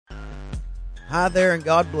Hi there and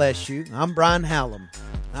God bless you. I'm Brian Hallam.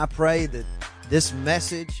 I pray that this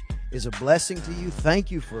message is a blessing to you. Thank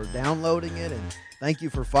you for downloading it, and thank you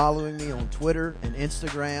for following me on Twitter and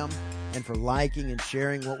Instagram and for liking and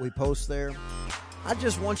sharing what we post there. I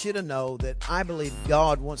just want you to know that I believe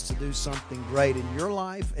God wants to do something great in your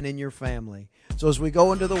life and in your family. So as we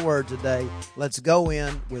go into the Word today, let's go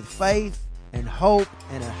in with faith and hope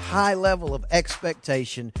and a high level of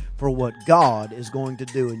expectation for what God is going to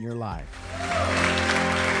do in your life.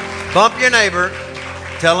 Bump your neighbor.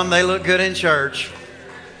 Tell them they look good in church.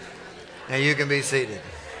 And you can be seated.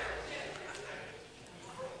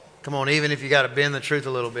 Come on, even if you got to bend the truth a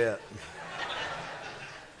little bit.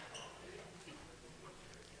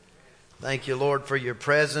 Thank you, Lord, for your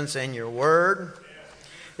presence and your word.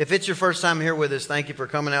 If it's your first time here with us, thank you for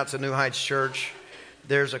coming out to New Heights Church.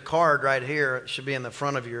 There's a card right here. It should be in the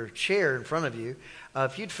front of your chair in front of you.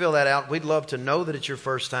 If you'd fill that out, we'd love to know that it's your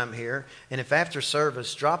first time here. And if after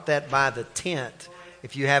service, drop that by the tent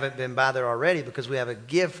if you haven't been by there already, because we have a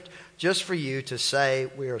gift just for you to say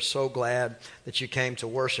we are so glad that you came to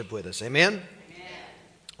worship with us. Amen? Amen.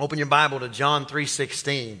 Open your Bible to John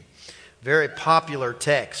 3:16. Very popular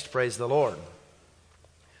text, praise the Lord.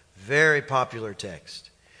 Very popular text.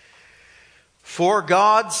 For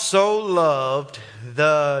God so loved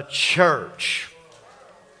the church.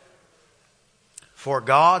 For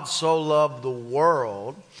God so loved the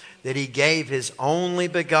world that He gave His only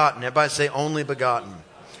begotten. Everybody say only begotten.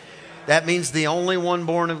 That means the only one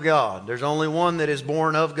born of God. There's only one that is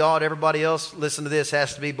born of God. Everybody else, listen to this,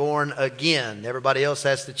 has to be born again. Everybody else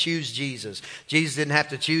has to choose Jesus. Jesus didn't have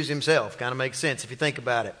to choose Himself. Kind of makes sense if you think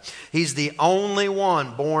about it. He's the only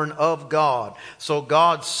one born of God. So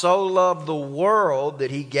God so loved the world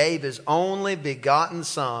that He gave His only begotten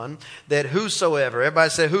Son, that whosoever, everybody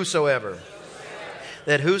say whosoever.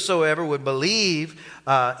 That whosoever would believe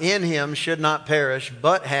in Him should not perish,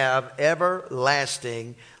 but have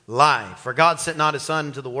everlasting life. For God sent not His Son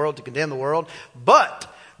into the world to condemn the world,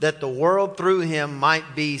 but that the world through Him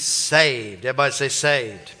might be saved. Everybody say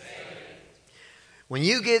saved. When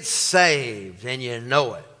you get saved and you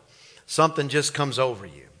know it, something just comes over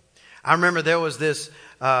you. I remember there was this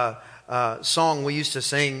song we used to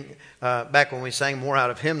sing back when we sang more out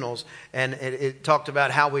of hymnals, and it talked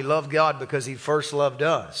about how we love God because He first loved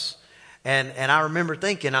us. And I remember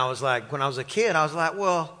thinking, I was like, when I was a kid, I was like,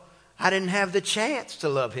 well, I didn't have the chance to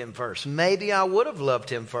love Him first. Maybe I would have loved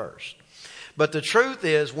Him first. But the truth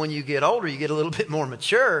is, when you get older, you get a little bit more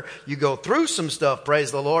mature, you go through some stuff,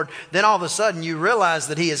 praise the Lord, then all of a sudden you realize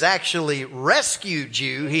that He has actually rescued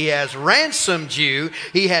you, He has ransomed you,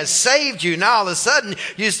 He has saved you. Now all of a sudden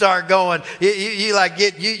you start going,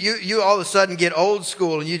 you all of a sudden get old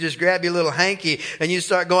school, and you just grab your little hanky and you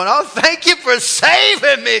start going, oh, thank you for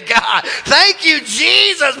saving me, God. Thank you,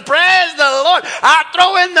 Jesus. Praise the Lord. I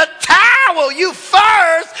throw in the towel. You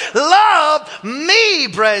first loved me,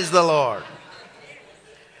 praise the Lord.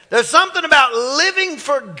 There's something about living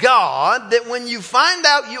for God that when you find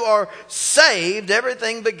out you are saved,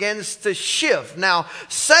 everything begins to shift. Now,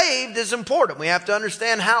 saved is important. We have to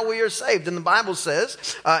understand how we are saved. And the Bible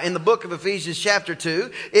says in the book of Ephesians chapter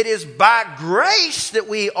 2, it is by grace that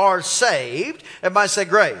we are saved. Everybody say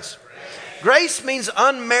grace. Grace means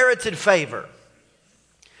unmerited favor.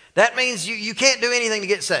 That means you can't do anything to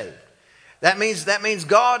get saved. That means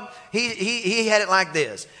God, He had it like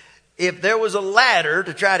this. If there was a ladder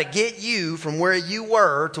to try to get you from where you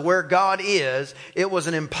were to where God is, it was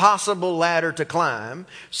an impossible ladder to climb.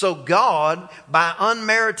 So God, by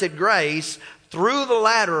unmerited grace, threw the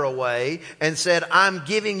ladder away and said, I'm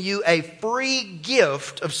giving you a free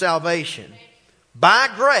gift of salvation. By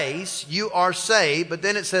grace, you are saved, but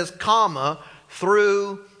then it says, comma,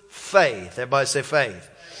 through faith. Everybody say faith.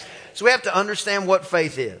 So we have to understand what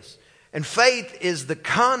faith is. And faith is the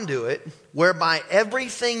conduit whereby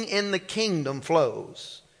everything in the kingdom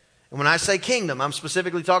flows. And when I say kingdom, I'm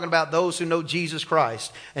specifically talking about those who know Jesus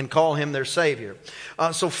Christ and call Him their Savior.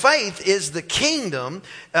 So faith is the kingdom,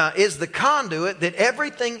 is the conduit that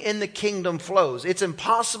everything in the kingdom flows. It's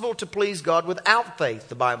impossible to please God without faith,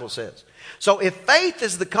 the Bible says. So if faith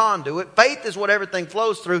is the conduit, faith is what everything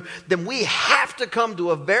flows through, then we have to come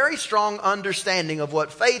to a very strong understanding of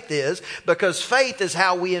what faith is, because faith is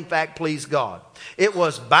how we in fact please God. It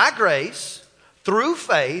was by grace, through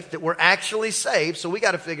faith that we're actually saved. So we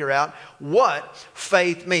got to figure out what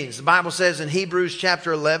faith means. The Bible says in Hebrews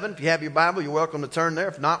chapter 11, if you have your Bible, you're welcome to turn there.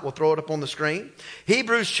 If not, we'll throw it up on the screen.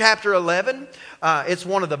 Hebrews chapter 11, it's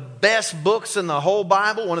one of the best books in the whole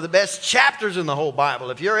Bible, one of the best chapters in the whole Bible.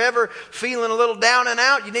 If you're ever feeling a little down and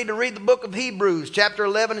out, you need to read the book of Hebrews, chapter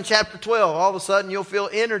 11 and chapter 12. All of a sudden, you'll feel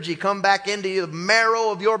energy come back into the marrow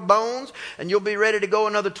of your bones, and you'll be ready to go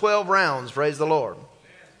another 12 rounds. Praise the Lord.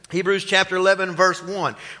 Hebrews chapter 11, verse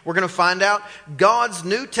 1. We're going to find out God's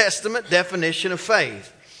New Testament definition of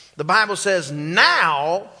faith. The Bible says,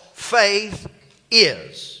 now faith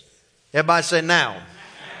is. Everybody say now.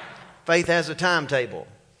 Faith has a timetable.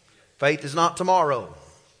 Faith is not tomorrow.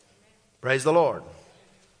 Praise the Lord.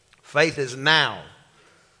 Faith is now.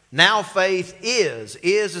 Now faith is.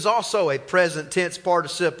 Is also a present tense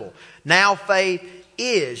participle. Now faith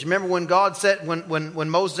is. Remember when God said, when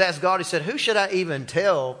Moses asked God, he said, who should I even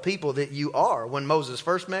tell people that you are? When Moses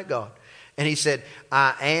first met God. And he said,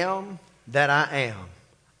 I am that I am.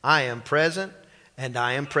 I am present and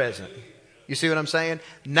I am present. You see what I'm saying?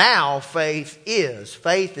 Now faith is.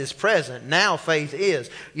 Faith is present. Now faith is.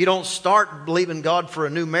 You don't start believing God for a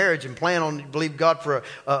new marriage and plan on believe God for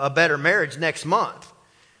a better marriage next month.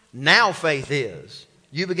 Now faith is.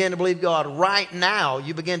 You begin to believe God right now.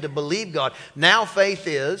 You begin to believe God. Now faith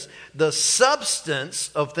is the substance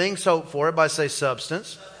of things hoped for. Everybody say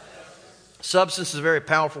substance. Substance is a very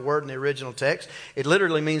powerful word in the original text. It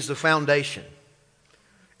literally means the foundation.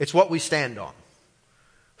 It's what we stand on.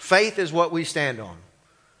 Faith is what we stand on.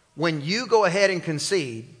 When you go ahead and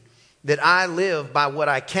concede that I live by what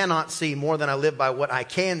I cannot see more than I live by what I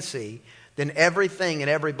can see, then everything and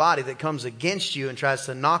everybody that comes against you and tries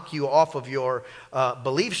to knock you off of your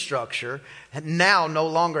belief structure now no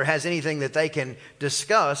longer has anything that they can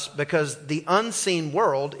discuss, because the unseen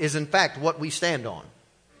world is in fact what we stand on.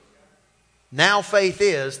 Now faith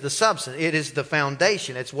is the substance. It is the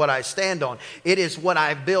foundation. It's what I stand on. It is what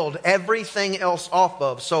I build everything else off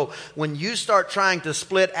of. So when you start trying to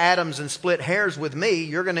split atoms and split hairs with me,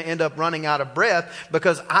 you're going to end up running out of breath,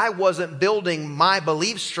 because I wasn't building my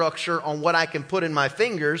belief structure on what I can put in my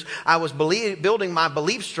fingers. I was building my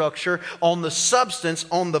belief structure on the substance,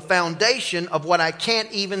 on the foundation of what I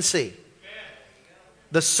can't even see.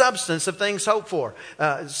 The substance of things hoped for.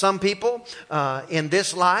 Some people in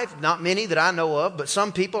this life, not many that I know of, but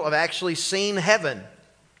some people have actually seen heaven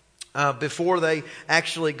before they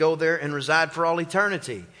actually go there and reside for all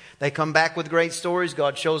eternity. They come back with great stories.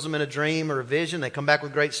 God shows them in a dream or a vision. They come back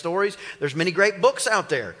with great stories. There's many great books out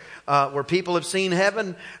there where people have seen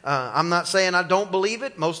heaven. I'm not saying I don't believe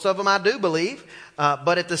it. Most of them I do believe.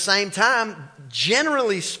 But at the same time,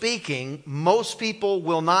 generally speaking, most people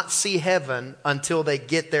will not see heaven until they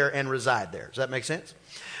get there and reside there. Does that make sense?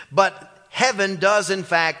 But heaven does in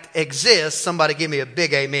fact exist. Somebody give me a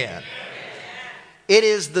big amen. It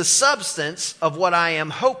is the substance of what I am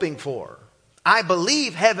hoping for. I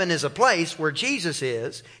believe heaven is a place where Jesus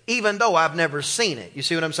is, even though I've never seen it. You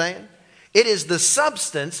see what I'm saying? It is the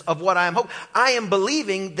substance of what I am hoping. I am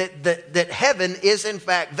believing that heaven is in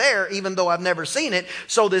fact there, even though I've never seen it.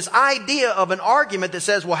 So this idea of an argument that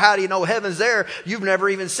says, well, how do you know heaven's there? You've never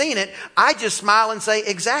even seen it. I just smile and say,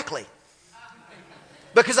 exactly.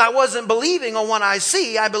 Because I wasn't believing on what I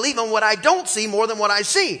see. I believe on what I don't see more than what I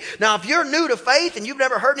see. Now, if you're new to faith and you've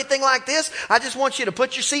never heard anything like this, I just want you to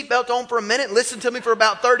put your seatbelt on for a minute and listen to me for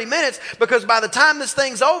about 30 minutes. Because by the time this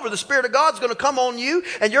thing's over, the Spirit of God's going to come on you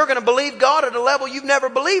and you're going to believe God at a level you've never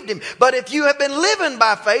believed Him. But if you have been living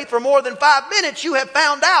by faith for more than 5 minutes, you have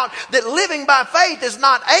found out that living by faith is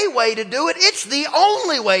not a way to do it. It's the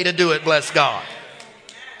only way to do it, bless God.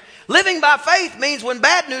 Living by faith means when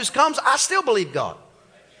bad news comes, I still believe God.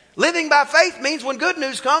 Living by faith means when good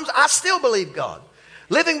news comes, I still believe God.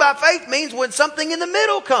 Living by faith means when something in the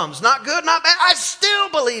middle comes, not good, not bad, I still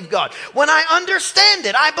believe God. When I understand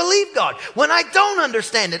it, I believe God. When I don't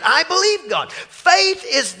understand it, I believe God. Faith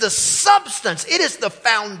is the substance. It is the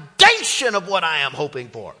foundation of what I am hoping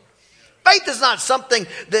for. Faith is not something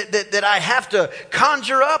that I have to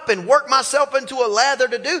conjure up and work myself into a lather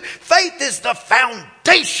to do. Faith is the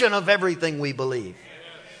foundation of everything we believe.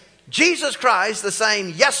 Jesus Christ, the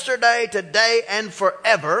same yesterday, today, and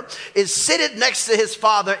forever, is seated next to His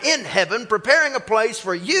Father in heaven, preparing a place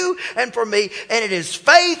for you and for me. And it is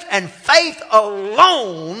faith and faith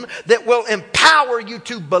alone that will empower you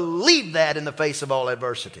to believe that in the face of all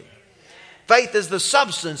adversity. Faith is the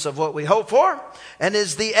substance of what we hope for and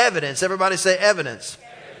is the evidence. Everybody say evidence.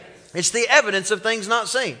 It's the evidence of things not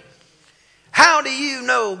seen. How do you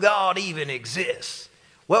know God even exists?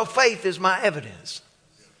 Well, faith is my evidence.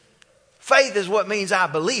 Faith is what means I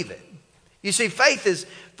believe it. You see, faith is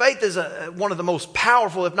Faith is one of the most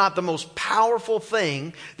powerful, if not the most powerful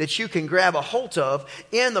thing that you can grab a hold of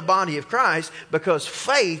in the body of Christ, because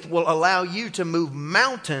faith will allow you to move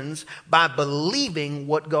mountains by believing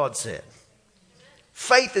what God said.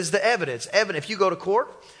 Faith is the evidence. If you go to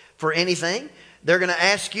court for anything, they're going to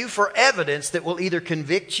ask you for evidence that will either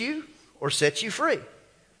convict you or set you free.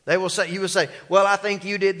 They will say, you will say, well, I think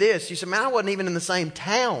you did this. You say, man, I wasn't even in the same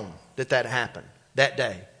town that happened that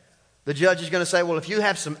day. The judge is going to say, well, if you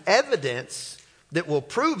have some evidence that will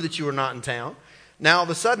prove that you were not in town, now all of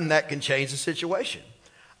a sudden that can change the situation.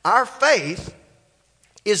 Our faith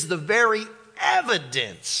is the very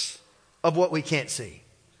evidence of what we can't see.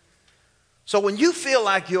 So when you feel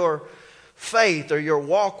like your faith or your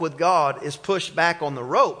walk with God is pushed back on the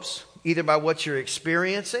ropes, either by what you're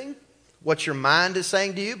experiencing, what your mind is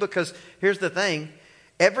saying to you, because here's the thing,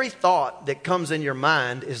 every thought that comes in your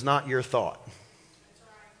mind is not your thought.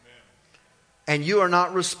 And you are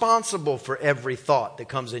not responsible for every thought that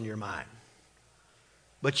comes in your mind.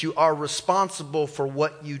 But you are responsible for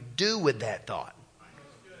what you do with that thought.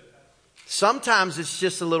 Sometimes it's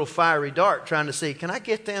just a little fiery dart trying to see, can I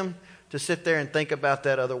get them to sit there and think about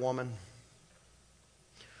that other woman?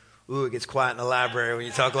 Ooh, it gets quiet in the library when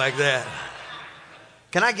you talk like that.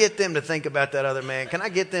 Can I get them to think about that other man? Can I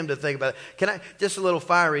get them to think about it? Just a little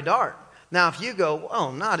fiery dart. Now, if you go,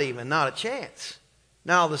 oh, not a chance.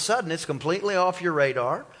 Now, all of a sudden, it's completely off your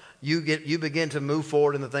radar. You begin to move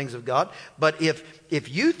forward in the things of God. But if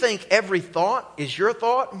you think every thought is your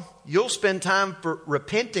thought, you'll spend time for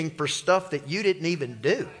repenting for stuff that you didn't even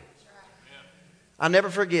do. I'll never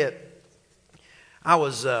forget. I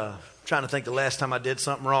was trying to think the last time I did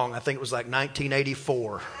something wrong. I think it was like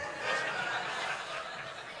 1984.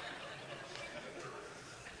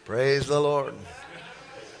 Praise the Lord.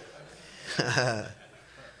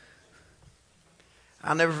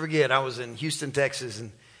 I'll never forget, I was in Houston, Texas,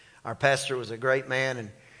 and our pastor was a great man, and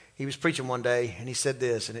he was preaching one day, and he said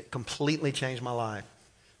this, and it completely changed my life.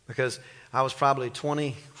 Because I was probably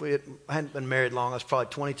 20, I hadn't been married long, I was probably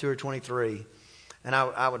 22 or 23, and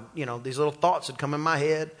I would, these little thoughts would come in my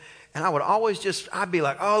head, and I would always I'd be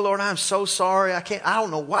like, oh, Lord, I'm so sorry. I don't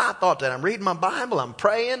know why I thought that. I'm reading my Bible. I'm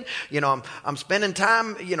praying. I'm spending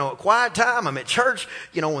time, quiet time. I'm at church,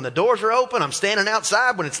 when the doors are open. I'm standing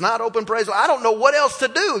outside when it's not open. Praise the Lord. I don't know what else to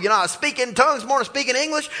do. I speak in tongues more than speak in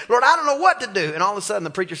English. Lord, I don't know what to do. And all of a sudden the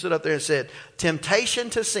preacher stood up there and said, temptation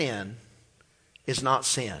to sin is not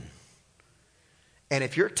sin. And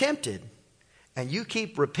if you're tempted and you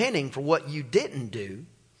keep repenting for what you didn't do,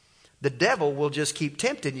 the devil will just keep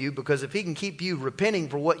tempting you, because if he can keep you repenting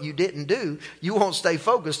for what you didn't do, you won't stay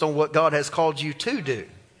focused on what God has called you to do.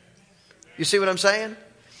 You see what I'm saying?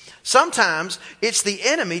 Sometimes it's the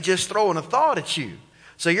enemy just throwing a thought at you.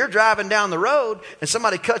 So you're driving down the road and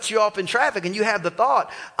somebody cuts you off in traffic and you have the thought,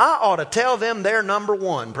 I ought to tell them they're number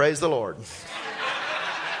one. Praise the Lord.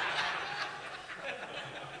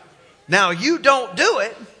 Now you don't do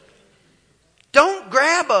it. Don't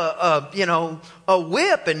grab a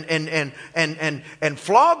whip and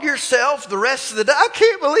flog yourself the rest of the day. I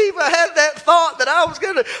can't believe I had that thought that I was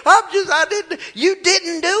you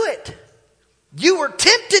didn't do it. You were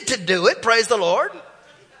tempted to do it, praise the Lord,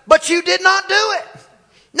 but you did not do it.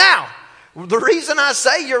 Now, the reason I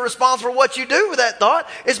say you're responsible for what you do with that thought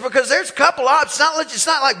is because there's a couple options. It's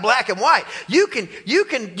not like black and white. You can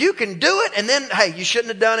do it, and then, hey, you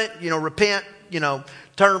shouldn't have done it, repent,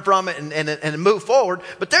 turn from it and move forward.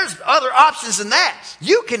 But there's other options than that.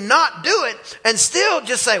 You cannot do it and still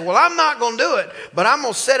just say, well, I'm not going to do it, but I'm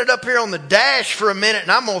going to set it up here on the dash for a minute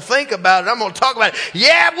and I'm going to think about it. I'm going to talk about it.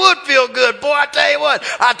 Yeah, it would feel good. Boy, I tell you what,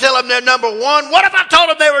 I tell them they're number one. What if I told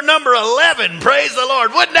them they were number 11? Praise the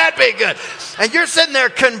Lord. Wouldn't that be good? And you're sitting there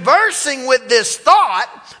conversing with this thought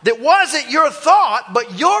that wasn't your thought,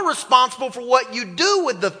 but you're responsible for what you do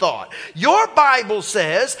with the thought. Your Bible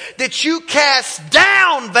says that you cast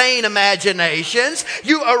down vain imaginations,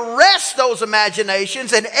 you arrest those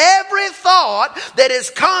imaginations and every thought that is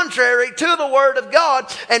contrary to the Word of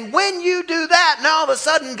God. And when you do that, now all of a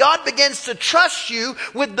sudden God begins to trust you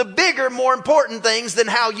with the bigger, more important things than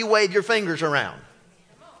how you wave your fingers around.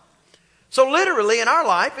 So literally in our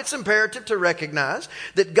life, it's imperative to recognize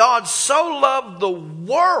that God so loved the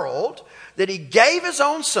world that He gave His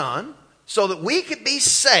own Son so that we could be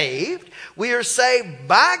saved. We are saved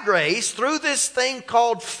by grace through this thing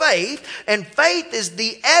called faith. And faith is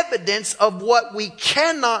the evidence of what we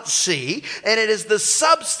cannot see. And it is the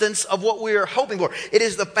substance of what we are hoping for. It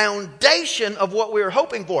is the foundation of what we are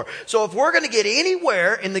hoping for. So if we're going to get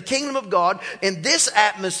anywhere in the kingdom of God, in this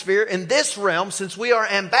atmosphere, in this realm, since we are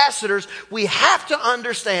ambassadors, we have to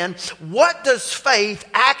understand, what does faith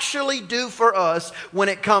actually do for us when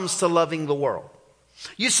it comes to loving the world?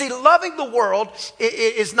 You see, loving the world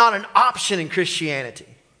is not an option in Christianity.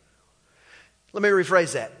 Let me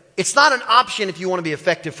rephrase that. It's not an option if you want to be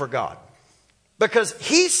effective for God. Because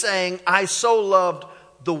He's saying, I so loved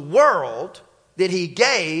the world that He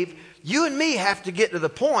gave. You and me have to get to the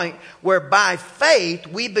point where by faith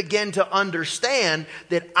we begin to understand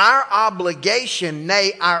that our obligation,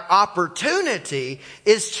 nay, our opportunity,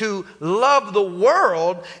 is to love the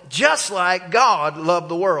world just like God loved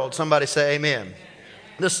the world. Somebody say amen.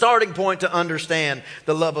 The starting point to understand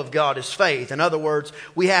the love of God is faith. In other words,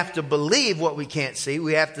 we have to believe what we can't see.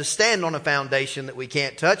 We have to stand on a foundation that we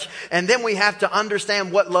can't touch. And then we have to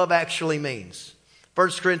understand what love actually means.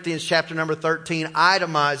 1 Corinthians chapter number 13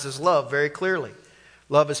 itemizes love very clearly.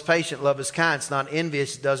 Love is patient. Love is kind. It's not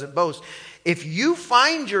envious. It doesn't boast. If you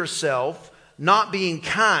find yourself not being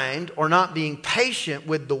kind or not being patient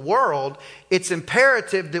with the world, it's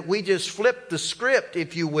imperative that we just flip the script,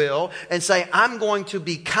 if you will, and say, I'm going to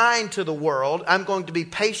be kind to the world. I'm going to be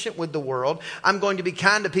patient with the world. I'm going to be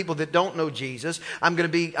kind to people that don't know Jesus. I'm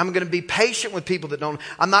going to be patient with people that don't.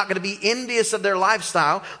 I'm not going to be envious of their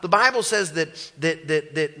lifestyle. The Bible says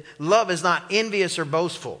that love is not envious or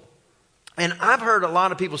boastful. And I've heard a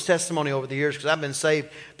lot of people's testimony over the years, because I've been saved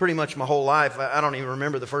pretty much my whole life. I don't even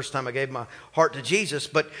remember the first time I gave my heart to Jesus.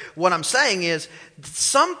 But what I'm saying is,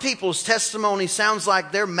 some people's testimony sounds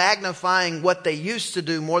like they're magnifying what they used to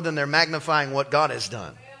do more than they're magnifying what God has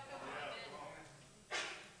done.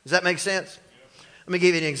 Does that make sense? Let me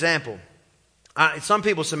give you an example. Some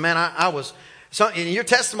people say, man, and your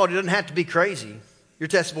testimony doesn't have to be crazy. Your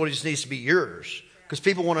testimony just needs to be yours. Because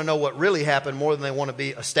people want to know what really happened more than they want to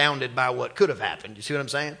be astounded by what could have happened. You see what I'm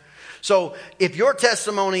saying? So if your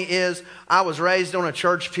testimony is, I was raised on a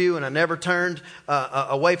church pew and I never turned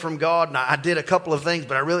away from God, and I did a couple of things,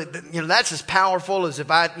 but I really, that's as powerful as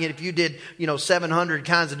if you did, 700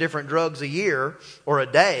 kinds of different drugs a year or a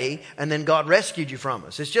day, and then God rescued you from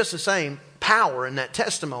us. It's just the same power in that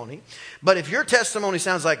testimony. But if your testimony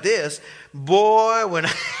sounds like this, boy, when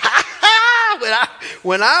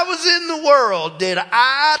I was in the world, did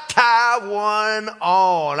I tie one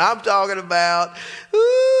on? I'm talking about,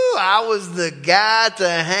 I was the guy to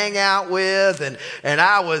hang out with, and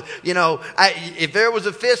I was, if there was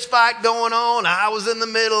a fist fight going on, I was in the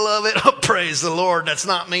middle of it. Oh, praise the Lord, that's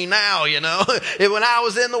not me now, When I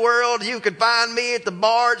was in the world, you could find me at the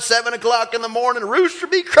bar at 7 o'clock in the morning, rooster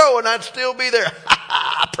be crowing, I'd still be there.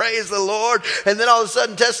 Praise the Lord. And then all of a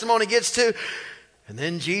sudden testimony gets to, and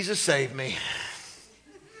then Jesus saved me.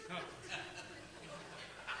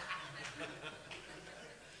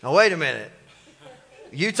 Now, wait a minute.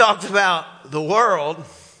 You talked about the world,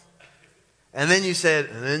 and then you said,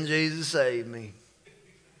 and then Jesus saved me.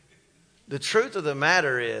 The truth of the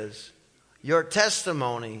matter is, your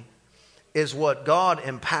testimony is what God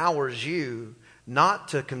empowers you not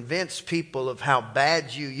to convince people of how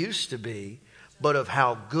bad you used to be, but of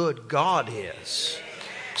how good God is.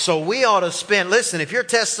 So we ought to listen, if your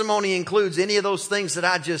testimony includes any of those things that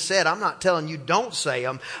I just said, I'm not telling you don't say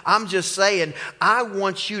them. I'm just saying, I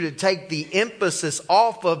want you to take the emphasis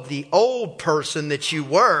off of the old person that you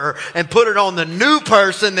were and put it on the new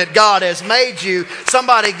person that God has made you.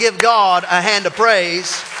 Somebody give God a hand of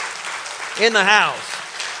praise in the house.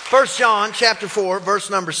 1 John chapter 4, verse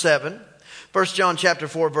number 7. 1 John chapter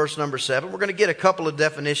 4, verse number 7. We're going to get a couple of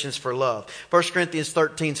definitions for love. 1 Corinthians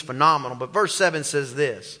 13 is phenomenal, but verse 7 says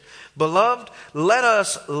this. Beloved, let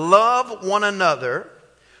us love one another,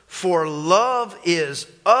 for love is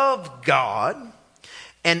of God,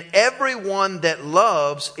 and everyone that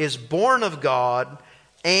loves is born of God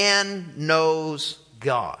and knows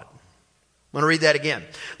God. I'm going to read that again.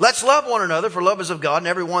 Let's love one another, for love is of God, and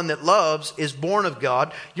everyone that loves is born of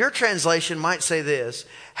God. Your translation might say this,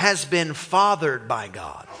 has been fathered by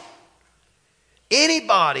God.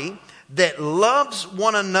 Anybody that loves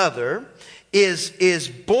one another is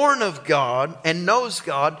born of God and knows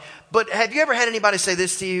God. But have you ever had anybody say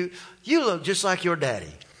this to you? You look just like your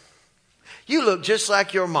daddy. You look just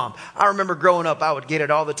like your mom. I remember growing up, I would get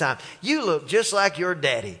it all the time. You look just like your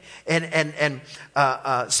daddy. And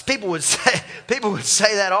people would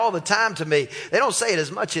say that all the time to me. They don't say it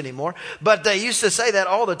as much anymore, but they used to say that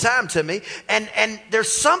all the time to me. And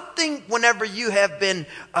there's something whenever you have been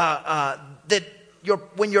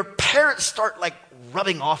when your parents start like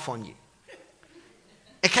rubbing off on you.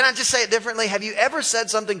 And can I just say it differently? Have you ever said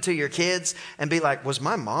something to your kids and be like, was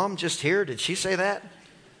my mom just here? Did she say that?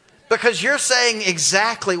 Because you're saying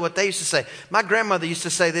exactly what they used to say. My grandmother used to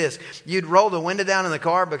say this. You'd roll the window down in the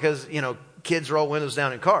car because, kids roll windows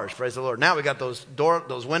down in cars. Praise the Lord. Now we got those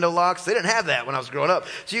window locks. They didn't have that when I was growing up.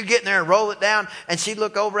 So you get in there and roll it down, and she'd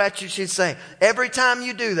look over at you. She'd say, every time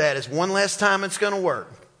you do that, it's one less time it's going to work.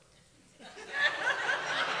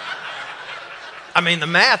 I mean, the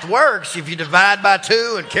math works. If you divide by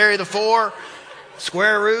 2 and carry the 4,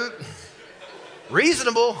 square root,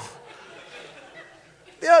 reasonable.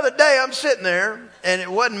 The other day, I'm sitting there, and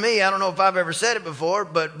it wasn't me. I don't know if I've ever said it before,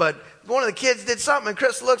 but one of the kids did something, and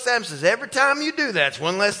Chris looks at him and says, every time you do that, it's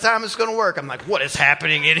one less time it's going to work. I'm like, what is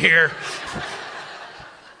happening in here?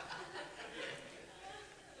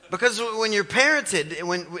 Because when you're parented,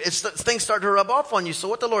 when things start to rub off on you. So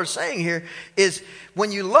what the Lord's saying here is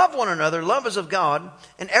when you love one another, love is of God,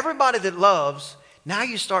 and everybody that loves, now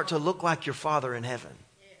you start to look like your Father in heaven.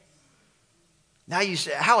 Now you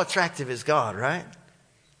say, how attractive is God, right?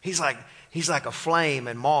 He's like a flame,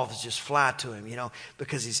 and moths just fly to him,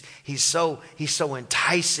 because he's so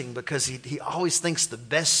enticing, because he always thinks the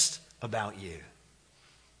best about you.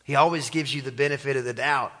 He always gives you the benefit of the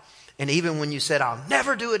doubt. And even when you said, I'll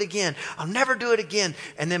never do it again,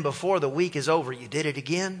 and then before the week is over, you did it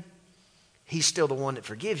again, he's still the one that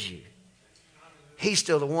forgives you. He's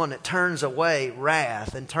still the one that turns away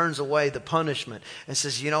wrath and turns away the punishment and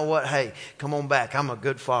says, you know what? Hey, come on back. I'm a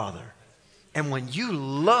good father. And when you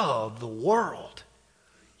love the world,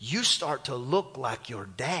 you start to look like your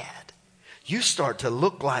dad. You start to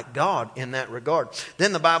look like God in that regard.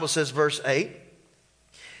 Then the Bible says, verse 8,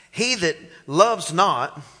 he that loves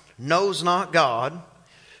not knows not God,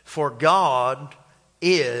 for God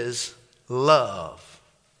is love.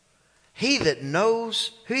 He that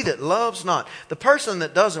loves not. The person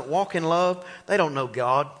that doesn't walk in love, they don't know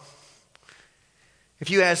God.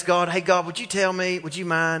 If you ask God, hey God, would you tell me, would you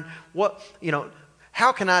mind,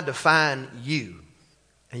 how can I define you?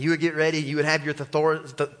 And you would get ready, you would have your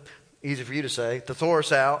thesaurus, easy for you to say,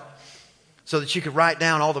 thesaurus out, so that you could write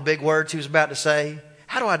down all the big words he was about to say.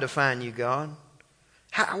 How do I define you, God?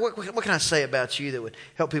 What can I say about you that would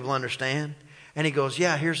help people understand? And he goes,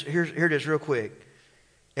 yeah, here it is real quick.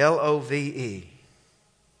 Love.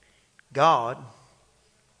 God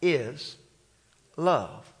is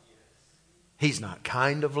love. He's not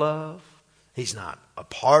kind of love. He's not a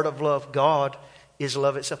part of love. God is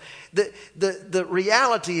love itself. The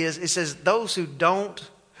reality is, it says those who don't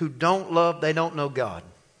love, they don't know God.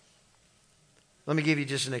 Let me give you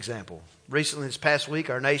just an example. Recently, this past week,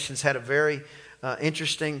 our nation's had a very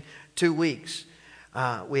interesting 2 weeks.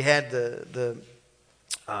 We had the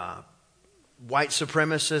white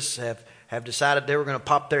supremacists have decided they were going to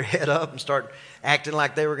pop their head up and start acting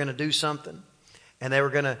like they were going to do something. And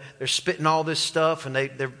they're spitting all this stuff, and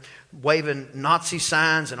they're waving Nazi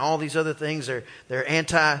signs and all these other things. They're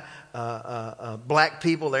anti black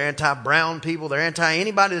people, they're anti brown people, they're anti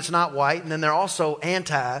anybody that's not white, and then they're also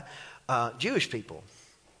anti Jewish people.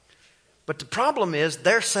 But the problem is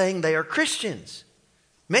they're saying they are Christians.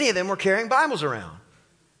 Many of them were carrying Bibles around.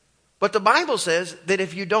 But the Bible says that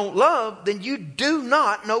if you don't love, then you do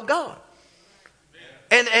not know God.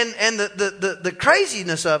 And the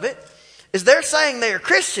craziness of it is they're saying they are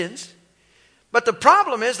Christians, but the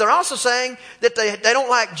problem is they're also saying that they don't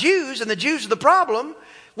like Jews, and the Jews are the problem,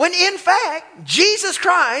 when in fact, Jesus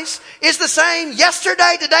Christ is the same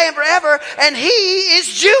yesterday, today, and forever, and He is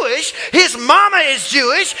Jewish. His mama is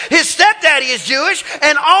Jewish. His stepdaddy is Jewish.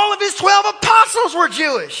 And all of His 12 apostles were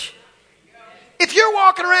Jewish. If you're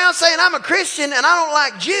walking around saying, I'm a Christian and I don't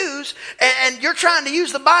like Jews, and you're trying to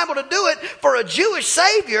use the Bible to do it for a Jewish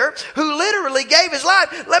Savior who literally gave His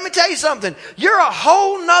life, let me tell you something. You're a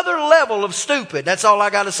whole nother level of stupid. That's all I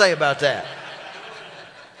got to say about that.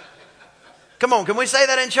 Come on, can we say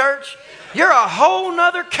that in church? You're a whole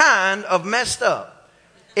nother kind of messed up.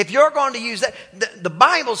 If you're going to use that, the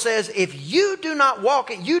Bible says if you do not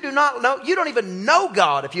walk in, you don't even know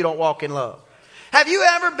God if you don't walk in love. Have you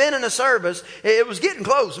ever been in a service? It was getting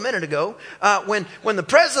close a minute ago when the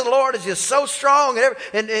presence of the Lord is just so strong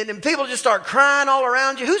and people just start crying all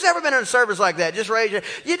around you. Who's ever been in a service like that? Just raise your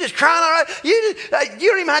hand. You're just crying all around. You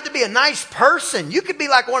don't even have to be a nice person. You could be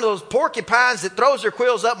like one of those porcupines that throws their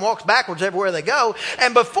quills up and walks backwards everywhere they go.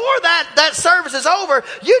 And before that service is over,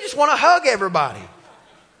 you just want to hug everybody.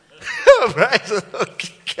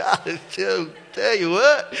 God, tell you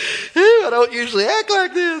what, I don't usually act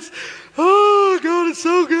like this. Oh, God, it's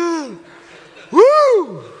so good.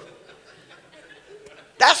 Woo!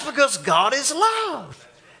 That's because God is love.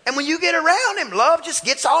 And when you get around Him, love just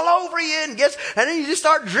gets all over you and then you just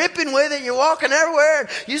start dripping with it and you're walking everywhere and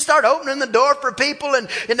you start opening the door for people and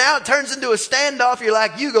now it turns into a standoff. You're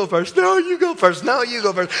like, you go first. No, you go first. No, you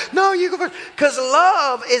go first. No, you go first. Because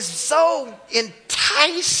love is so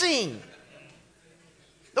enticing.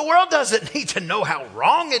 The world doesn't need to know how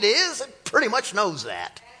wrong it is. It pretty much knows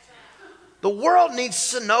that. The world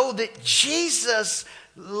needs to know that Jesus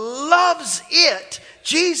loves it.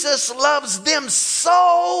 Jesus loves them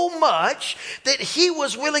so much that He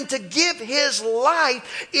was willing to give His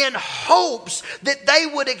life in hopes that they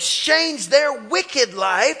would exchange their wicked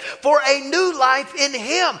life for a new life in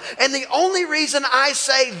Him. And the only reason I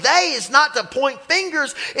say they is not to point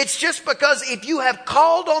fingers. It's just because if you have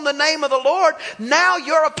called on the name of the Lord, now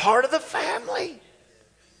you're a part of the family.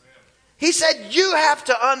 He said, you have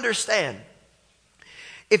to understand.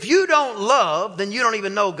 If you don't love, then you don't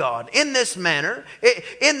even know God. In this manner,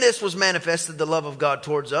 in this was manifested the love of God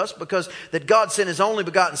towards us, because that God sent His only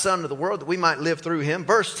begotten Son into the world that we might live through Him.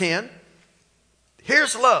 Verse 10,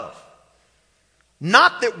 here's love.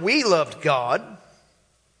 Not that we loved God,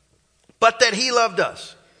 but that He loved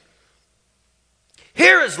us.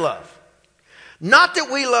 Here is love. Not that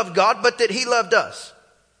we loved God, but that He loved us.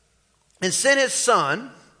 And sent His Son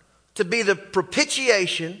to be the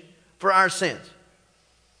propitiation for our sins.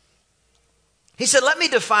 He said, let me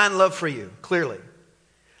define love for you clearly.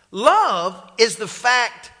 Love is the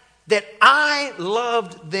fact that I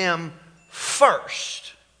loved them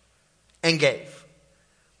first and gave.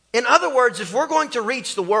 In other words, if we're going to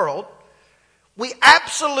reach the world, we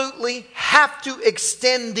absolutely have to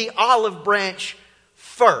extend the olive branch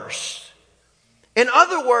first. In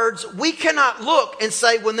other words, we cannot look and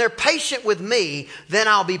say, when they're patient with me, then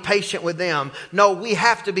I'll be patient with them. No, we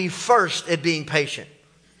have to be first at being patient.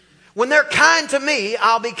 When they're kind to me,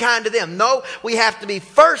 I'll be kind to them. No, we have to be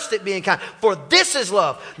first at being kind. For this is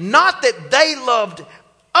love. Not that they loved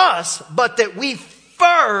us, but that we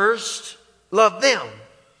first loved them.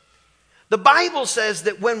 The Bible says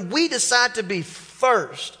that when we decide to be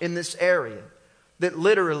first in this area, that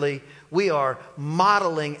literally we are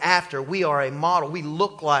modeling after. We are a model. We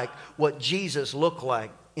look like what Jesus looked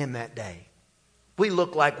like in that day. We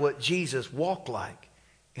look like what Jesus walked like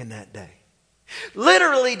in that day.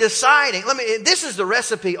 Literally deciding, this is the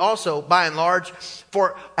recipe also, by and large,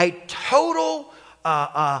 for a total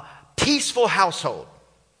peaceful household.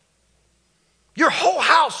 Your whole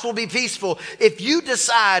house will be peaceful if you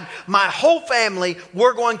decide, my whole family,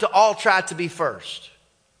 we're going to all try to be first.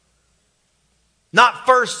 Not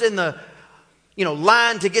first in the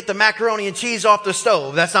line to get the macaroni and cheese off the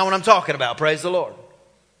stove. That's not what I'm talking about, praise the Lord.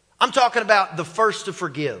 I'm talking about the first to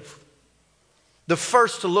forgive. The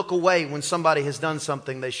first to look away when somebody has done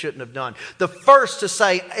something they shouldn't have done. The first to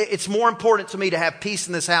say, it's more important to me to have peace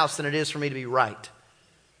in this house than it is for me to be right.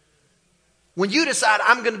 When you decide,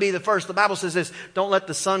 I'm going to be the first, the Bible says this, don't let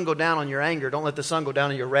the sun go down on your anger. Don't let the sun go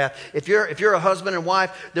down on your wrath. If you're a husband and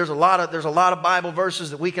wife, there's a lot of Bible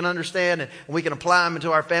verses that we can understand and we can apply them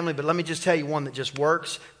into our family. But let me just tell you one that just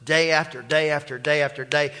works day after day after day after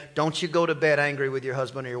day. Don't you go to bed angry with your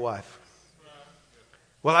husband or your wife.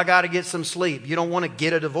 Well, I got to get some sleep. You don't want to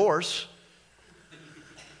get a divorce.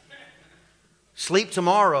 Sleep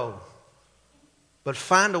tomorrow. But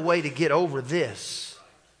find a way to get over this.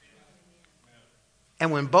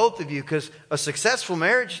 And when both of you, because a successful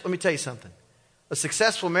marriage, let me tell you something. A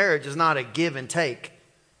successful marriage is not a give and take.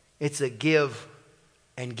 It's a give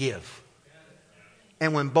and give.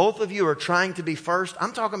 And when both of you are trying to be first,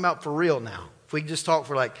 I'm talking about for real now. If we just talk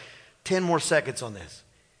for like 10 more seconds on this.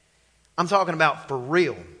 I'm talking about for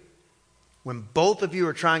real. When both of you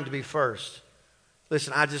are trying to be first,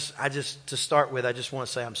 listen, I just to start with, I just want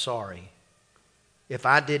to say I'm sorry. If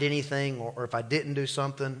I did anything or if I didn't do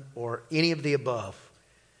something or any of the above.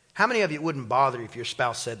 How many of you it wouldn't bother you if your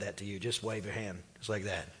spouse said that to you? Just wave your hand, just like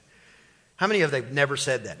that. How many of you have never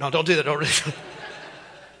said that? No, don't do that. Don't do that.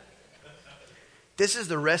 This is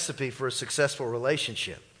the recipe for a successful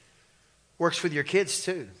relationship. Works with your kids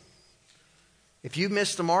too. If you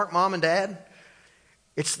miss the mark, mom and dad,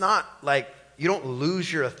 it's not like you don't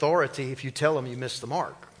lose your authority if you tell them you missed the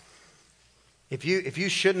mark. If you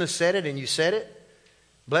shouldn't have said it and you said it,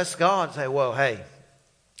 bless God, say, well, hey,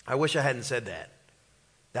 I wish I hadn't said that.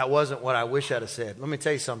 That wasn't what I wish I'd have said. Let me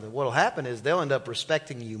tell you something. What will happen is they'll end up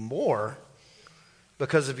respecting you more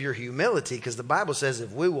because of your humility, because the Bible says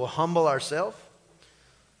if we will humble ourselves,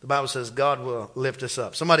 the Bible says God will lift us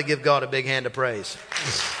up. Somebody give God a big hand of praise.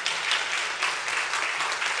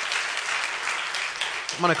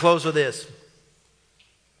 I'm going to close with this.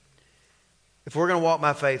 If we're going to walk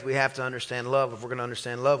by faith, we have to understand love. If we're going to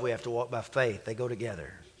understand love, we have to walk by faith. They go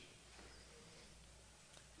together.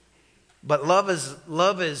 But love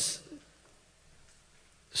is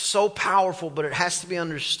so powerful, but it has to be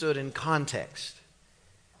understood in context.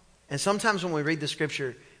 And sometimes when we read the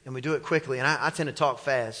scripture and we do it quickly, and I tend to talk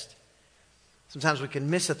fast, sometimes we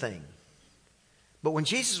can miss a thing. But when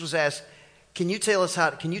Jesus was asked, can you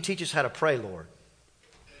teach us how to pray, Lord?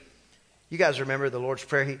 You guys remember the Lord's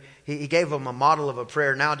Prayer? He gave them a model of a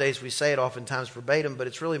prayer. Nowadays we say it oftentimes verbatim, but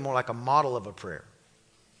it's really more like a model of a prayer.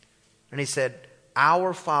 And he said,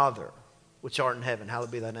 Our Father, which art in heaven,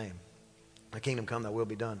 hallowed be thy name. Thy kingdom come, thy will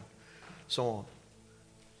be done. So on.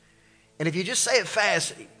 And if you just say it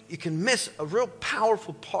fast, you can miss a real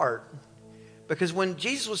powerful part. Because when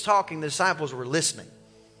Jesus was talking, the disciples were listening.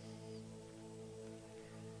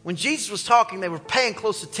 When Jesus was talking, they were paying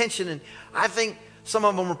close attention. And I think some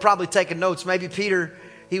of them were probably taking notes. Maybe Peter,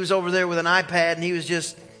 he was over there with an iPad and he was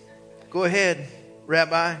just, go ahead,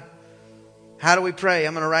 Rabbi. How do we pray?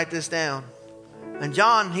 I'm going to write this down. And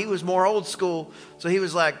John, he was more old school. So he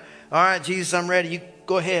was like, all right, Jesus, I'm ready. You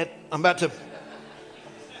go ahead. I'm about to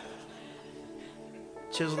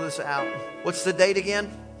chisel this out. What's the date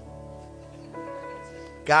again?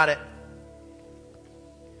 Got it.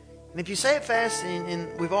 And if you say it fast,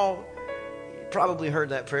 and we've all probably heard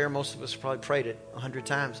that prayer. Most of us probably prayed it 100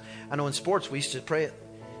 times. I know in sports we used to pray it.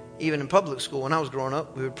 Even in public school when I was growing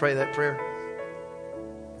up, we would pray that prayer.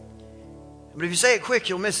 But if you say it quick,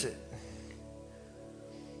 you'll miss it.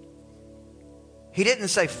 He didn't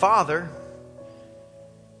say Father.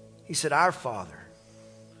 He said our Father.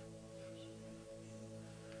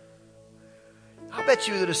 I bet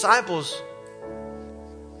you the disciples,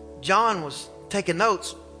 John was taking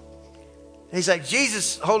notes. And he's like,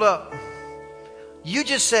 Jesus, hold up. You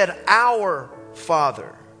just said our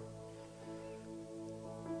Father.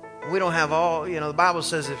 We don't have all, the Bible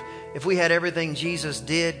says if we had everything Jesus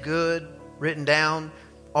did good written down,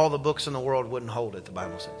 all the books in the world wouldn't hold it, the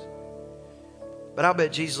Bible says. But I'll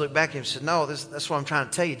bet Jesus looked back at him and said, no, that's what I'm trying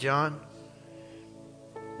to tell you, John.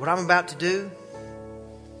 What I'm about to do,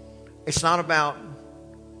 it's not about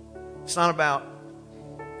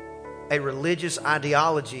a religious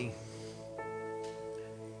ideology.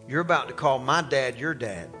 You're about to call my dad your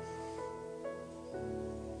dad.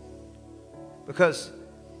 Because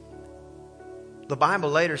the Bible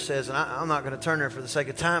later says, and I'm not going to turn there for the sake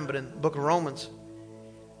of time, but in the book of Romans,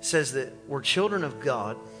 it says that we're children of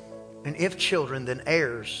God, and if children, then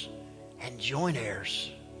heirs, and joint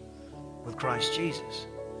heirs with Christ Jesus.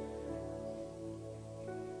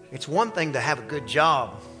 It's one thing to have a good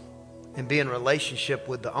job and be in relationship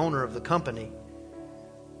with the owner of the company.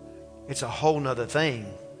 It's a whole nother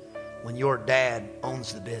thing when your dad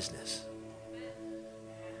owns the business.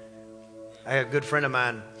 I had a good friend of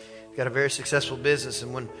mine, got a very successful business,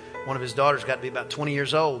 and when one of his daughters got to be about 20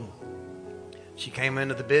 years old, she came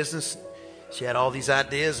into the business. She had all these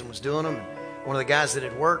ideas and was doing them. And one of the guys that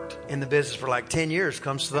had worked in the business for like 10 years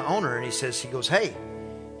comes to the owner and he goes, hey,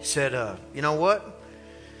 he said, you know what?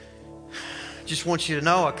 Just want you to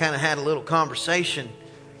know I kind of had a little conversation,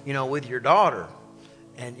 with your daughter.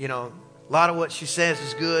 And, a lot of what she says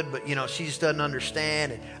is good, but, she just doesn't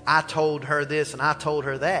understand. And I told her this and I told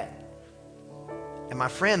her that. And my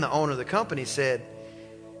friend, the owner of the company, said,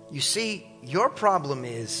 you see, your problem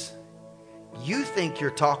is you think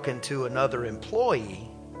you're talking to another employee,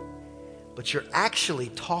 but you're actually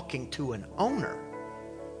talking to an owner.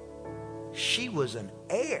 She was an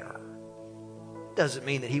heir. Doesn't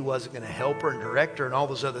mean that he wasn't going to help her and direct her and all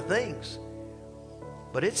those other things.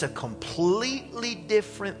 But it's a completely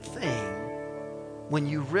different thing when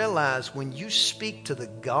you realize when you speak to the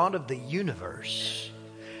God of the universe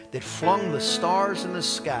that flung the stars in the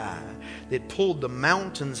sky, that pulled the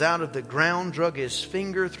mountains out of the ground, drug his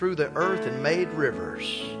finger through the earth and made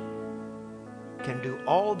rivers, can do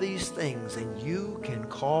all these things, and you can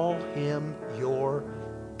call him your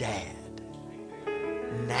dad.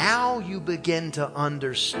 Now you begin to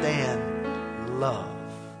understand love.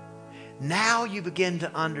 Now you begin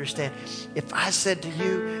to understand. If I said to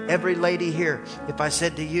you, every lady here, if I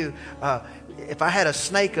said to you, if I had a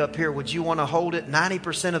snake up here, would you want to hold it?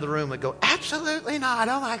 90% of the room would go, absolutely not.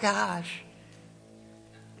 Oh my gosh.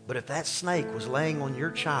 But if that snake was laying on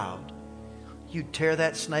your child, you'd tear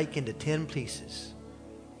that snake into 10 pieces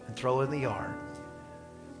and throw it in the yard.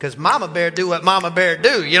 Because Mama Bear do what Mama Bear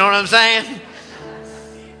do. You know what I'm saying?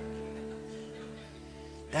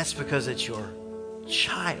 That's because it's your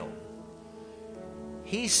child.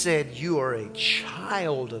 He said you are a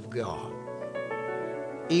child of God,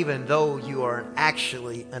 even though you are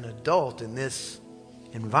actually an adult in this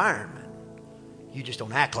environment. You just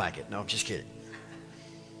don't act like it. No, I'm just kidding.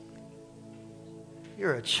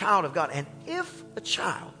 You're a child of God. And if a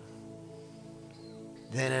child,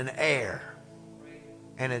 then an heir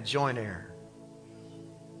and a joint heir.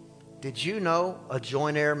 Did you know a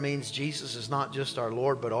joint heir means Jesus is not just our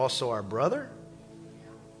Lord, but also our brother?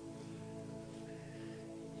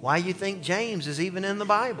 Why you think James is even in the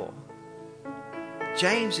Bible?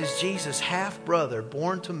 James is Jesus' half-brother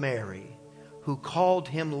born to Mary, who called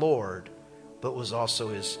him Lord, but was also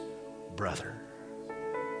his brother.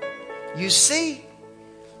 You see,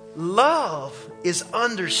 love is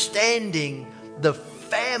understanding the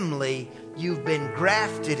family you've been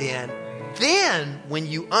grafted in. Then, when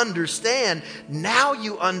you understand, now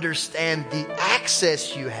you understand the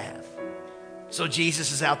access you have. So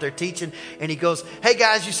Jesus is out there teaching, and he goes, hey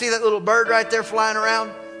guys, you see that little bird right there flying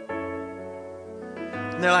around?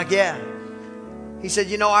 And they're like, yeah. He said,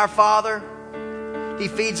 you know, our Father, he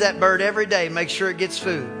feeds that bird every day, makes sure it gets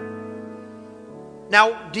food.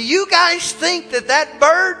 Now, do you guys think that that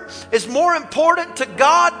bird is more important to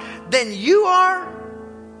God than you are?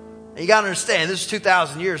 You got to understand, this is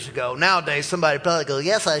 2,000 years ago. Nowadays, somebody probably goes,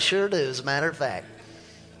 yes, I sure do, as a matter of fact.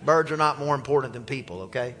 Birds are not more important than people,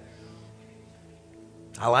 okay?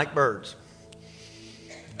 I like birds.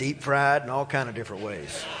 Deep fried in all kind of different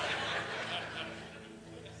ways.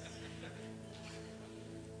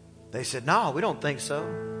 They said, no, we don't think so.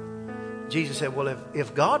 Jesus said, well,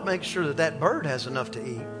 if God makes sure that that bird has enough to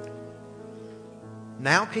eat,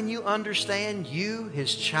 now can you understand, you,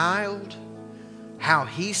 his child, how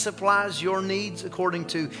he supplies your needs according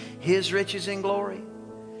to his riches in glory?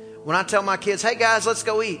 When I tell my kids, hey guys, let's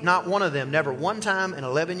go eat, not one of them, never one time in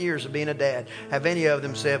 11 years of being a dad, have any of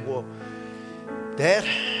them said, well, Dad,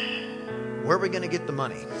 where are we going to get the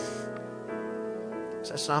money?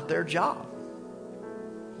 That's not their job.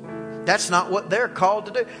 That's not what they're called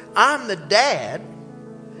to do. I'm the dad,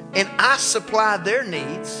 and I supply their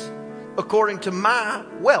needs according to my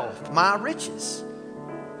wealth, my riches.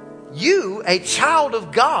 You, a child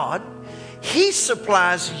of God, he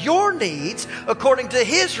supplies your needs according to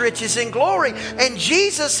his riches in glory. And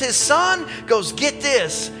Jesus, his son, goes, get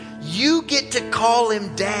this, you get to call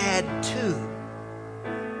him Dad too.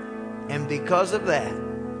 And because of that,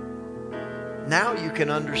 now you can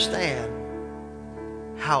understand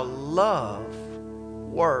how love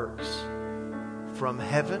works from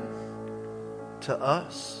heaven to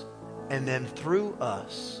us and then through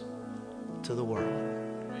us to the world.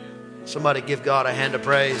 Somebody give God a hand of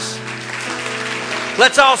praise.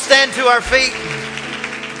 Let's all stand to our feet.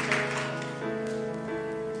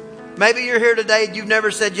 Maybe you're here today and you've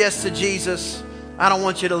never said yes to Jesus. I don't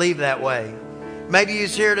want you to leave that way. Maybe you're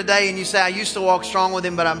here today and you say, I used to walk strong with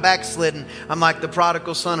him, but I'm backslidden. I'm like the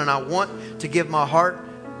prodigal son, and I want to give my heart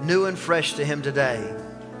new and fresh to him today.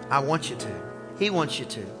 I want you to. He wants you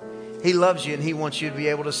to. He loves you, and he wants you to be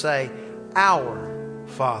able to say, our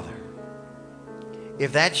Father.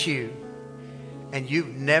 If that's you, and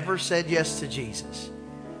you've never said yes to Jesus,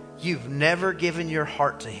 you've never given your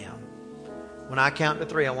heart to him, when I count to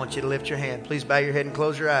 3, I want you to lift your hand. Please bow your head and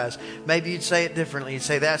close your eyes. Maybe you'd say it differently. You'd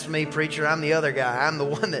say, that's me, preacher. I'm the other guy. I'm the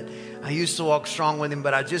one that I used to walk strong with him,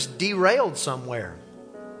 but I just derailed somewhere.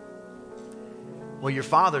 Well, your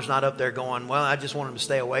Father's not up there going, well, I just want him to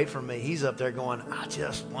stay away from me. He's up there going, I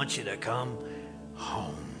just want you to come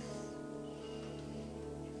home.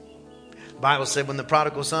 The Bible said when the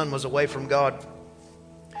prodigal son was away from God,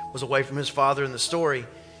 was away from his father in the story,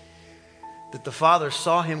 that the father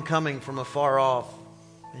saw him coming from afar off.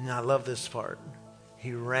 And I love this part.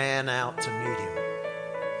 He ran out to meet him.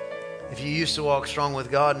 If you used to walk strong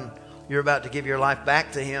with God and you're about to give your life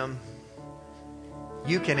back to him,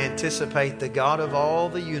 you can anticipate the God of all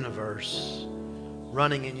the universe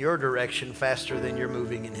running in your direction faster than you're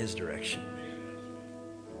moving in his direction.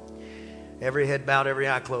 Every head bowed, every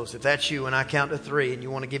eye closed. If that's you, and I count to 3 and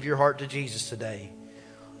you want to give your heart to Jesus today,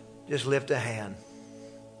 just lift a hand.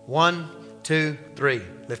 1, 2, 3.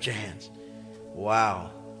 Lift your hands. Wow.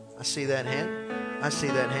 I see that hand. I see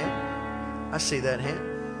that hand. I see that hand.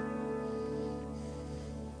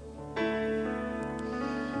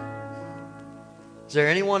 Is there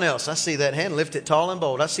anyone else? I see that hand. Lift it tall and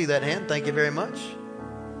bold. I see that hand. Thank you very much.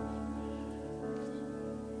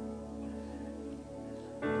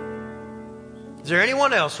 Is there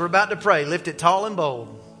anyone else? We're about to pray. Lift it tall and bold.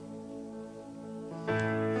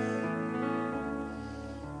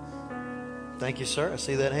 Thank you, sir. I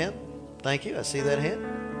see that hand. Thank you. I see that hand.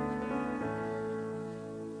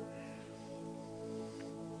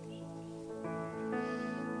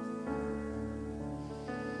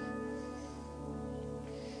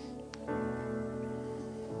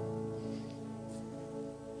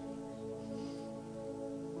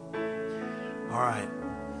 All right.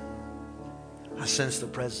 I sense the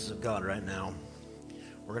presence of God right now.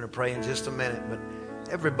 We're going to pray in just a minute, but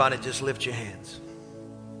everybody just lift your hands.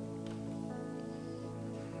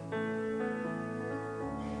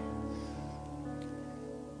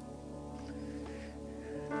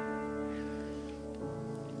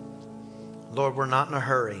 Lord, we're not in a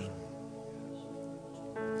hurry.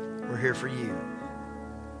 We're here for you.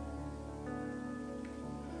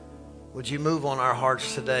 Would you move on our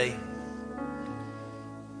hearts today?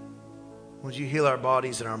 Would you heal our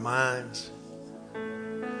bodies and our minds?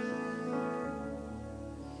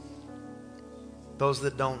 Those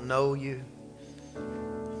that don't know you,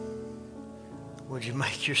 would you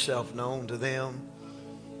make yourself known to them?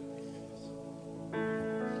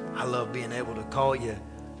 I love being able to call you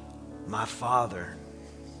my Father,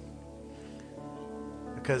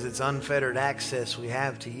 because it's unfettered access we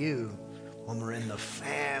have to you when we're in the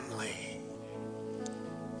family.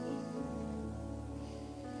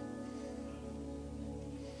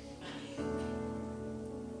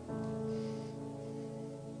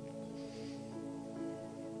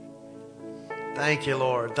 Thank you,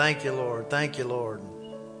 Lord. Thank you, Lord. Thank you, Lord.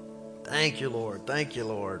 Thank you, Lord. Thank you,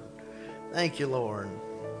 Lord. Thank you, Lord.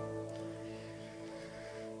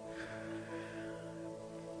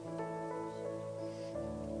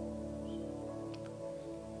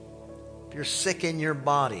 If you're sick in your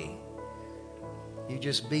body, you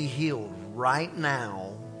just be healed right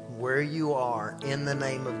now where you are in the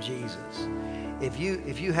name of Jesus. If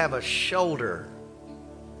you have a shoulder,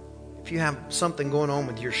 if you have something going on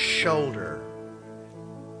with your shoulder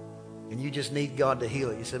and you just need God to heal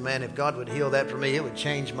it, you say, man, if God would heal that for me, it would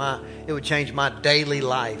change my daily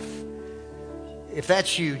life. If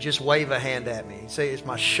that's you, just wave a hand at me. Say, it's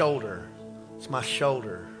my shoulder. It's my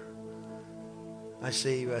shoulder. I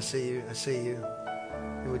see you, I see you, I see you.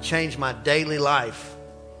 It would change my daily life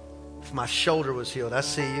if my shoulder was healed. I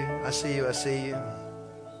see you, I see you, I see you.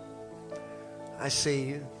 I see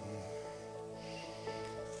you.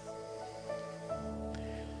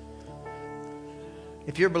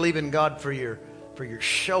 If you're believing God for your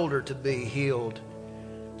shoulder to be healed,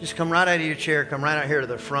 just come right out of your chair, come right out here to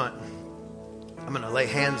the front. I'm going to lay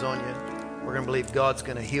hands on you. We're going to believe God's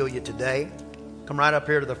going to heal you today. Come right up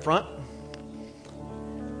here to the front.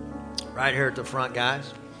 Right here at the front,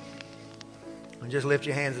 guys. And just lift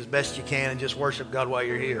your hands as best you can and just worship God while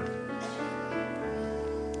you're here.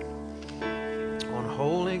 On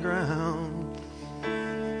holy ground.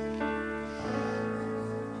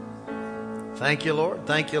 Thank you, Lord.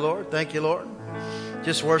 Thank you, Lord. Thank you, Lord.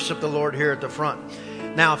 Just worship the Lord here at the front.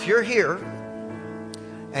 Now, if you're here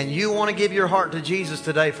and you want to give your heart to Jesus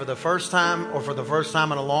today for the first time or for the first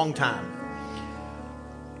time in a long time,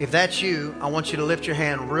 if that's you, I want you to lift your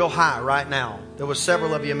hand real high right now. There was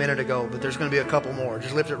several of you a minute ago, but there's going to be a couple more.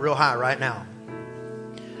 Just lift it real high right now.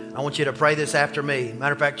 I want you to pray this after me.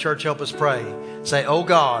 Matter of fact, church, help us pray. Say, oh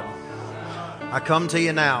God, I come to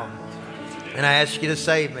you now, and I ask you to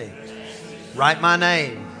save me. Write my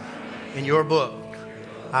name in your book.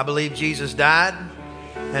 I believe Jesus died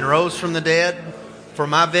and rose from the dead for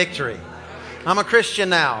my victory. I'm a Christian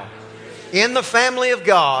now, in the family of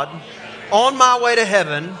God, on my way to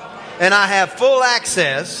heaven, and I have full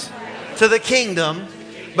access to the kingdom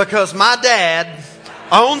because my dad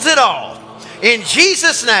owns it all. In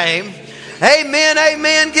Jesus' name, amen,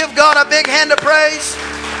 amen. Give God a big hand of praise.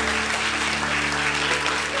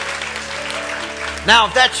 Now,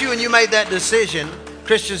 if that's you and you made that decision,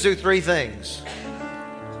 Christians do three things.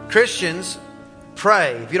 Christians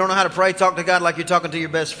pray. If you don't know how to pray, talk to God like you're talking to your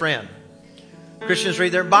best friend. Christians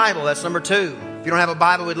read their Bible. That's number two. If you don't have a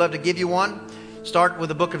Bible, we'd love to give you one. Start with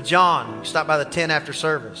the book of John. Stop by the 10 after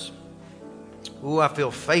service. Ooh, I feel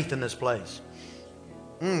faith in this place.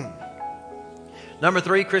 Number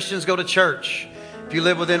three, Christians go to church. If you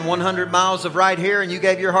live within 100 miles of right here and you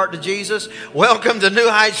gave your heart to Jesus, welcome to New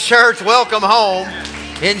Heights Church. Welcome home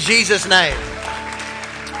in Jesus' name.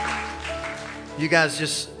 You guys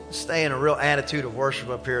just stay in a real attitude of worship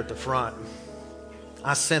up here at the front.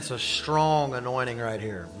 I sense a strong anointing right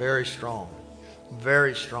here. Very strong.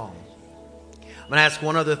 Very strong. I'm going to ask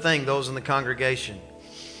one other thing, those in the congregation.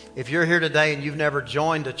 If you're here today and you've never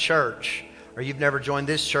joined a church, or you've never joined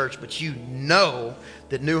this church, but you know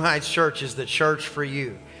that New Heights Church is the church for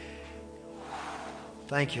you.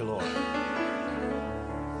 Thank you, Lord.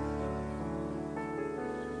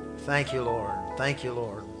 Thank you, Lord. Thank you,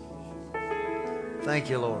 Lord. Thank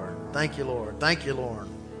you, Lord. Thank you, Lord. Thank you, Lord.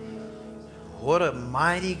 What a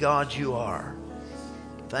mighty God you are.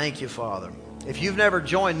 Thank you, Father. If you've never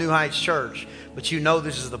joined New Heights Church, but you know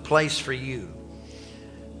this is the place for you,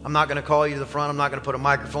 I'm not going to call you to the front. I'm not going to put a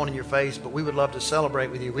microphone in your face, but we would love to celebrate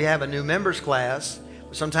with you. We have a new members class,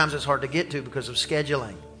 but sometimes it's hard to get to because of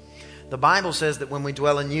scheduling. The Bible says that when we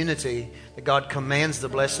dwell in unity, that God commands the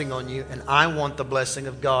blessing on you, and I want the blessing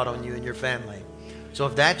of God on you and your family. So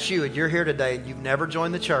if that's you and you're here today and you've never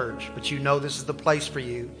joined the church, but you know this is the place for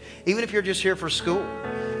you, even if you're just here for school,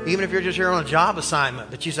 even if you're just here on a job assignment,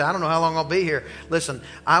 but you say, I don't know how long I'll be here. Listen,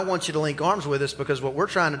 I want you to link arms with us, because what we're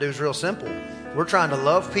trying to do is real simple. We're trying to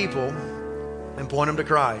love people and point them to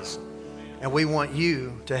Christ. And we want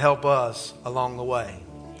you to help us along the way.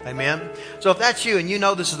 Amen? So if that's you and you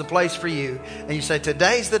know this is the place for you, and you say,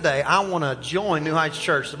 today's the day, I want to join New Heights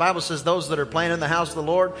Church. The Bible says those that are planted in the house of the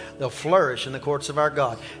Lord, they'll flourish in the courts of our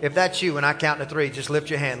God. If that's you, when I count to 3, just lift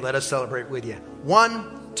your hand. Let us celebrate with you.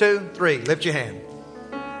 1, 2, 3. Lift your hand.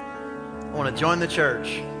 I want to join the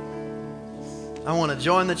church. I want to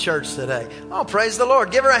join the church today. Oh, praise the Lord.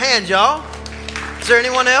 Give her a hand, y'all. Is there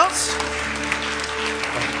anyone else?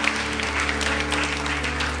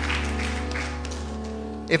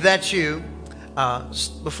 If that's you,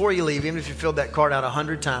 before you leave, even if you filled that card out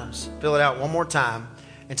 100 times, fill it out one more time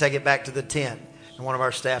and take it back to the tent. And one of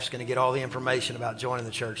our staff's going to get all the information about joining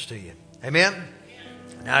the church to you. Amen?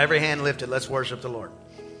 Now every hand lifted. Let's worship the Lord.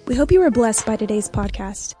 We hope you were blessed by today's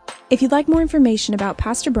podcast. If you'd like more information about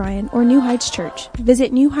Pastor Brian or New Heights Church,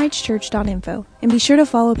 visit newheightschurch.info and be sure to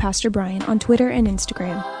follow Pastor Brian on Twitter and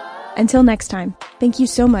Instagram. Until next time, thank you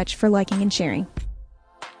so much for liking and sharing.